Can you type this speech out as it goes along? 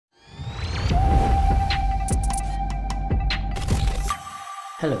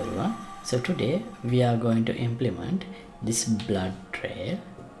Hello everyone. So today we are going to implement this blood trail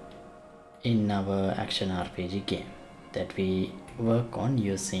in our action RPG game that we work on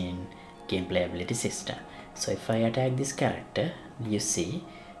using gameplay ability system. So if I attack this character, you see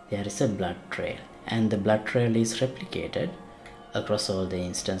there is a blood trail, and the blood trail is replicated across all the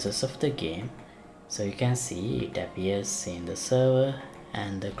instances of the game. So you can see it appears in the server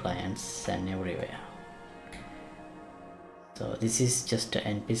and the clients and everywhere. So this is just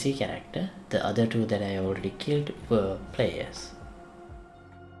an NPC character. The other two that I already killed were players.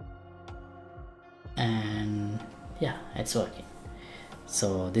 And yeah, it's working.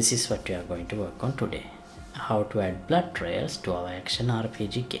 So this is what we are going to work on today. How to add blood trails to our action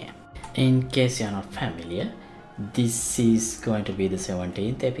RPG game. In case you are not familiar, this is going to be the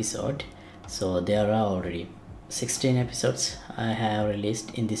 17th episode. So there are already 16 episodes I have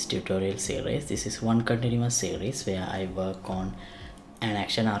released in this tutorial series. This is one continuous series where I work on an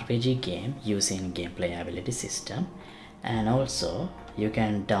action RPG game using gameplay ability system, and also you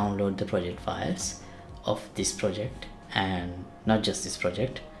can download the project files of this project, and not just this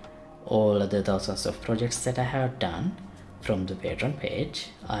project, all other thousands of projects that I have done from the Patreon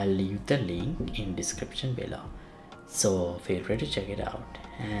page. I'll leave the link in description below, so feel free to check it out.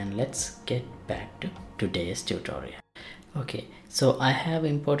 And let's get back to today's tutorial. Okay, so I have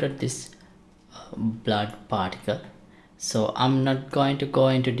imported this blood particle. So I'm not going to go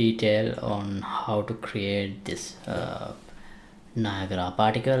into detail on how to create this Niagara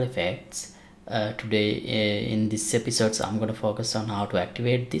particle effects today. In this episodes I'm going to focus on how to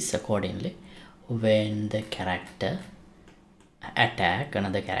activate this accordingly when the character attack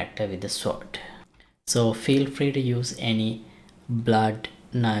another character with the sword. So feel free to use any blood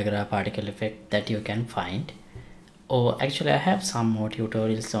Niagara particle effect that you can find, or actually I have some more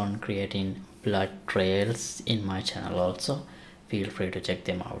tutorials on creating blood trails in my channel also. Feel free to check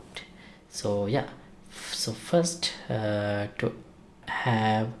them out. So yeah, so first to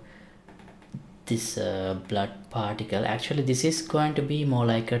have this blood particle, actually this is going to be more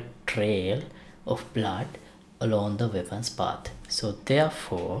like a trail of blood along the weapon's path. So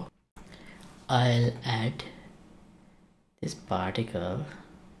therefore I'll add this particle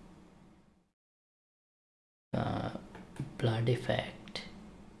blood effect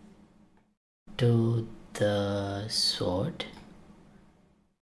to the sword,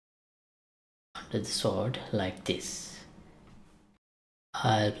 under the sword, like this.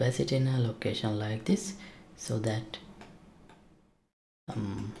 I'll place it in a location like this, so that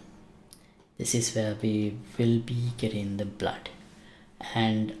this is where we will be getting the blood,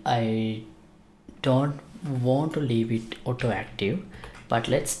 and I don't want to leave it auto active, but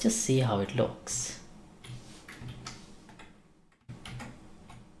let's just see how it looks.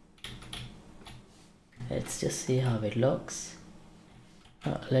 Let's just see how it looks.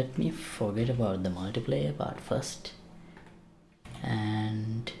 Let me forget about the multiplayer part first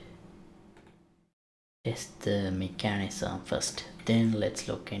and test the mechanism first, then let's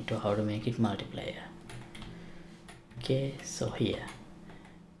look into how to make it multiplayer. Okay, so here,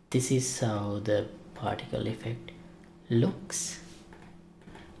 this is how the particle effect looks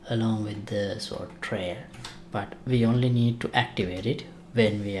along with the sword trail, but we only need to activate it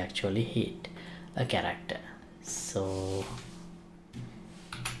when we actually hit a character. So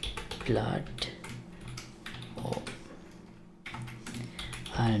blood,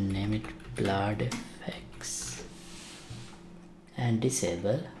 I'll name it blood effects, and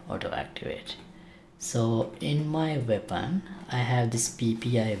disable auto activate. So in my weapon I have this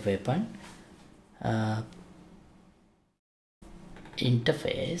PPI weapon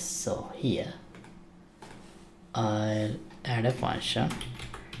interface. So here I'll add a function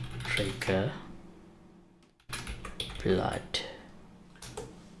trigger blood.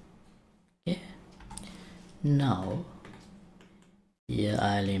 Okay, now here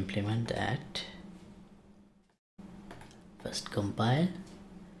I'll implement that. First compile.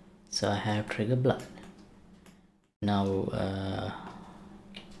 So I have trigger blood. Now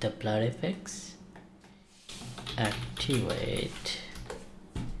the blood effects, activate,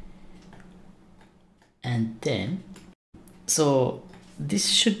 and then so this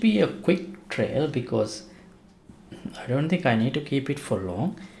should be a quick trail because I don't think I need to keep it for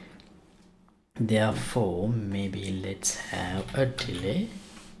long. Therefore maybe let's have a delay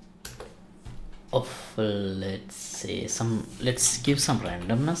of let's give some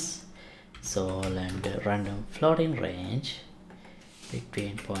randomness. So random floating range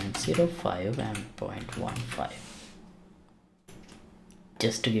between 0.05 and 0.15,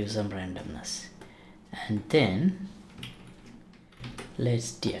 just to give some randomness, and then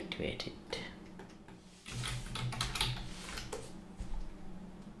let's deactivate it.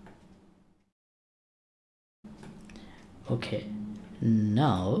 Okay,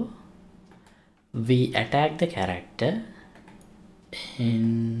 now we attack the character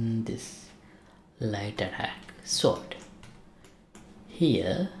in this light attack sword.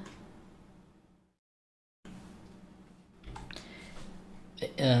 Here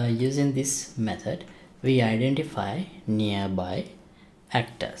using this method we identify nearby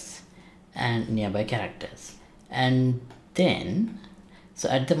actors and nearby characters, and then so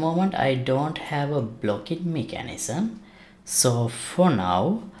at the moment I don't have a blocking mechanism, so for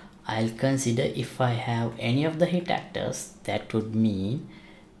now I'll consider if I have any of the hit actors, that would mean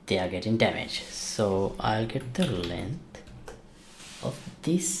they are getting damage. So I'll get the length of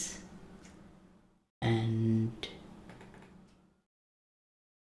this and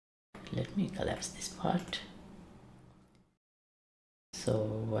let me collapse this part.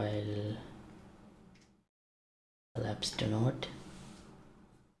 So I'll collapse the node,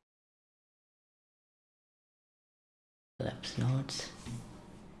 collapse nodes,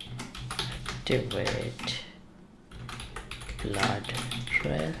 activate blood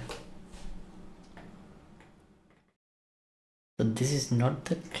trail. So this is not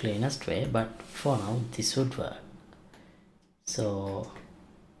the cleanest way, but for now this would work. So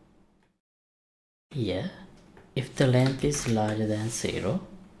here, if the length is larger than 0,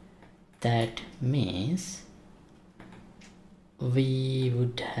 that means we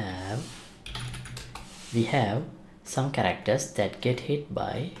have some characters that get hit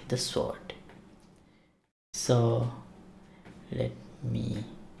by the sword. So let me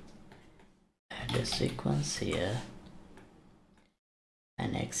add a sequence here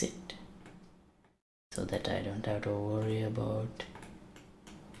and exit so that I don't have to worry about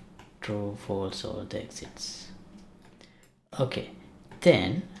true, false, or the exits. Okay,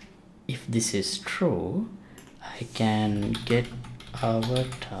 then if this is true, I can get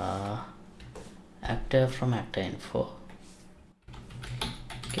avatar actor from actor info,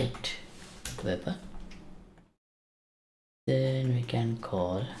 get weapon, then we can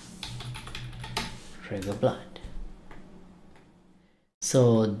call trigger blood.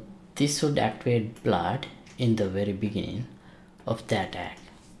 So this would activate blood in the very beginning of the attack.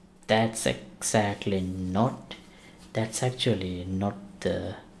 That's actually not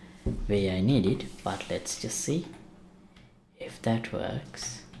the way I need it, but let's just see if that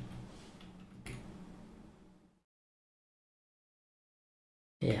works.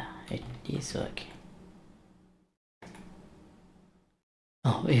 Yeah, it is working.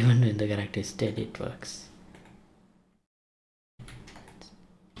 Oh, even when the character is dead, it works.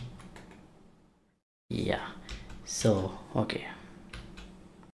 Yeah, so okay,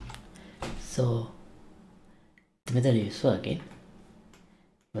 so the method is working,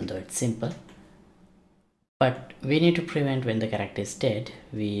 even though it's simple, but we need to prevent when the character is dead.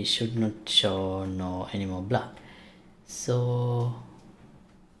 We should not show any more blood. So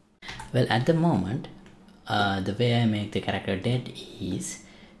well, at the moment the way I make the character dead is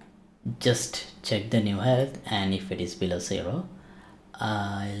just check the new health, and if it is below 0,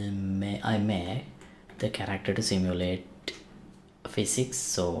 I make the character to simulate physics,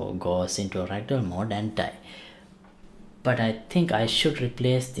 so goes into a ragdoll mode and die. But I think I should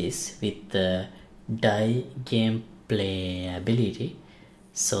replace this with the die gameplay ability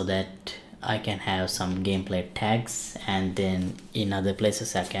so that I can have some gameplay tags, and then in other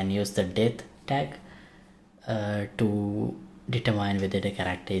places I can use the death tag to determine whether the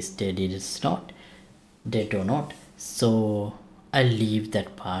character is dead or not. So I'll leave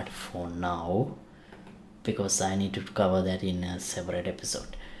that part for now because I need to cover that in a separate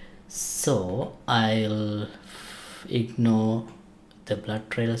episode. So I'll ignore the blood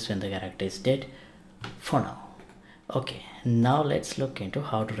trails when the character is dead for now. Okay, now let's look into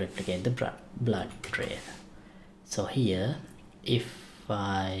how to replicate the blood trail. So here, if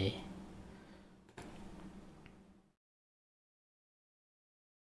I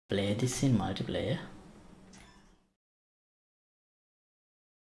play this in multiplayer,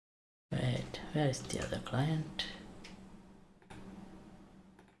 wait, where is the other client?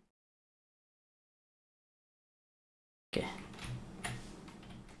 Okay,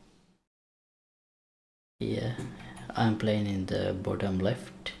 here I'm playing in the bottom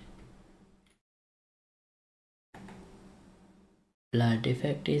left. Blood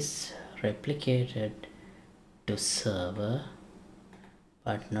effect is replicated to server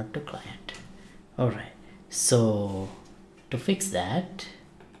but not to client. Alright, so to fix that,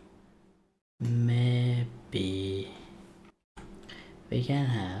 maybe we can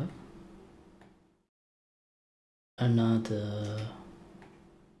have another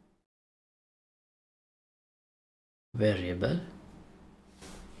variable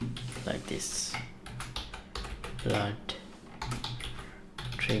like this, blood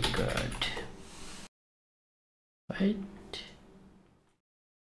triggered. Right?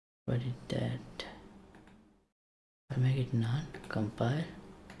 What is that? I'll make it none. Compile.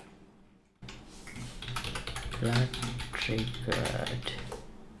 Blood triggered.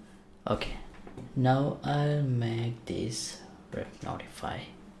 Okay. Now I'll make this rep notify.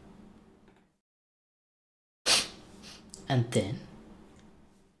 And then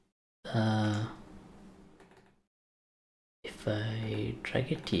if I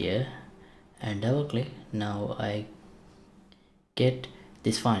drag it here and double click, now I get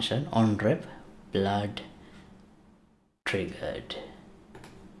this function on rep blood triggered.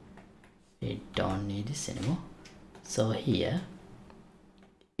 We don't need this anymore. So here,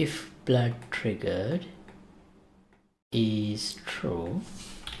 if blood triggered is true,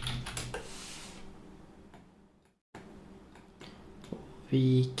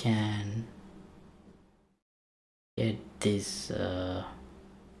 we can get this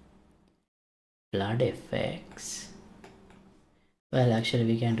blood effects. Well, actually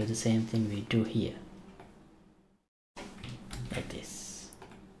we can do the same thing we do here, like this.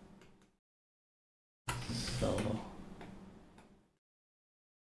 So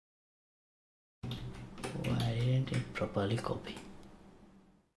why didn't it properly copy?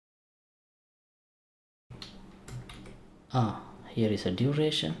 Here is a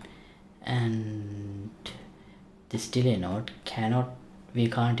duration, and this delay node we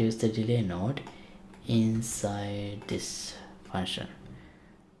can't use the delay node inside this function.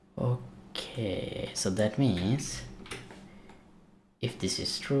 Okay, so that means if this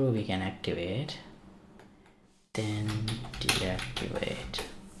is true, we can activate, then deactivate.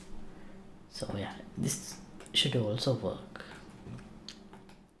 So yeah, this should also work.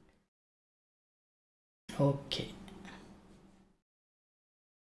 Okay,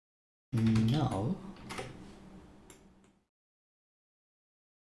 now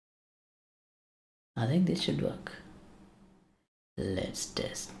I think this should work. Let's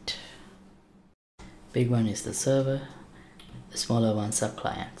test. Big one is the server, the smaller ones are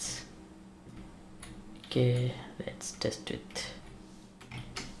clients. Okay, let's test it.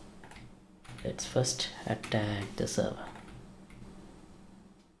 Let's first attack the server.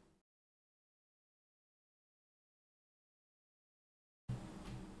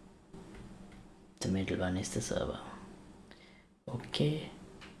 The middle one is the server. Okay,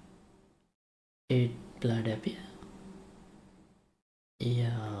 did blood appear?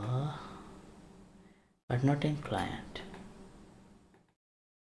 Yeah, but not in client.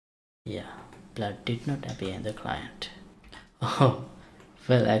 Yeah, blood did not appear in the client. Oh,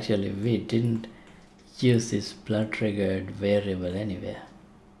 well, actually we didn't use this blood triggered variable anywhere.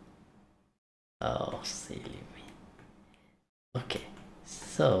 Oh, silly me. Okay,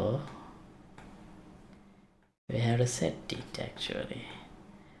 so we have to set it actually.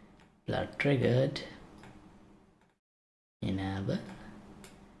 Blood triggered, enable,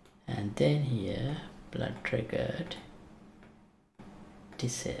 and then here blood triggered,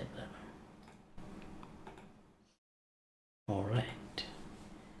 disable. Alright,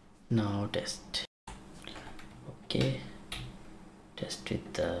 now test. Okay, test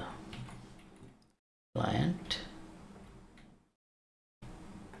with the client.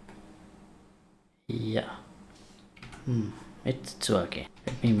 Yeah, it's working.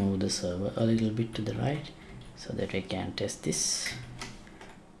 Let me move the server a little bit to the right so that we can test this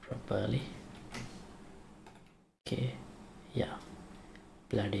properly. Okay, yeah,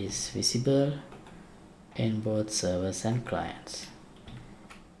 blood is visible in both servers and clients.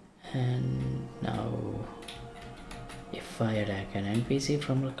 And now if I attack an NPC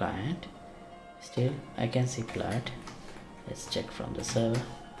from the client, still I can see blood. Let's check from the server.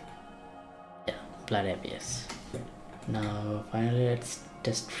 Yeah, blood appears. Now finally let's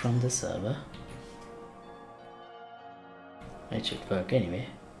test from the server. It should work anyway.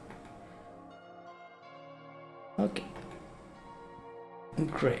 Okay,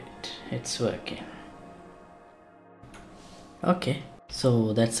 great, it's working. Okay,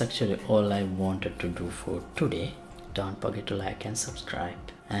 so that's actually all I wanted to do for today. Don't forget to like and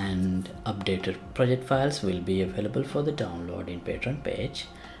subscribe, and updated project files will be available for the download in Patreon page.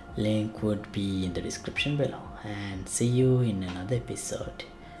 Link would be in the description below, and see you in another episode.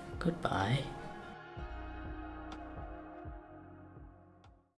 Goodbye.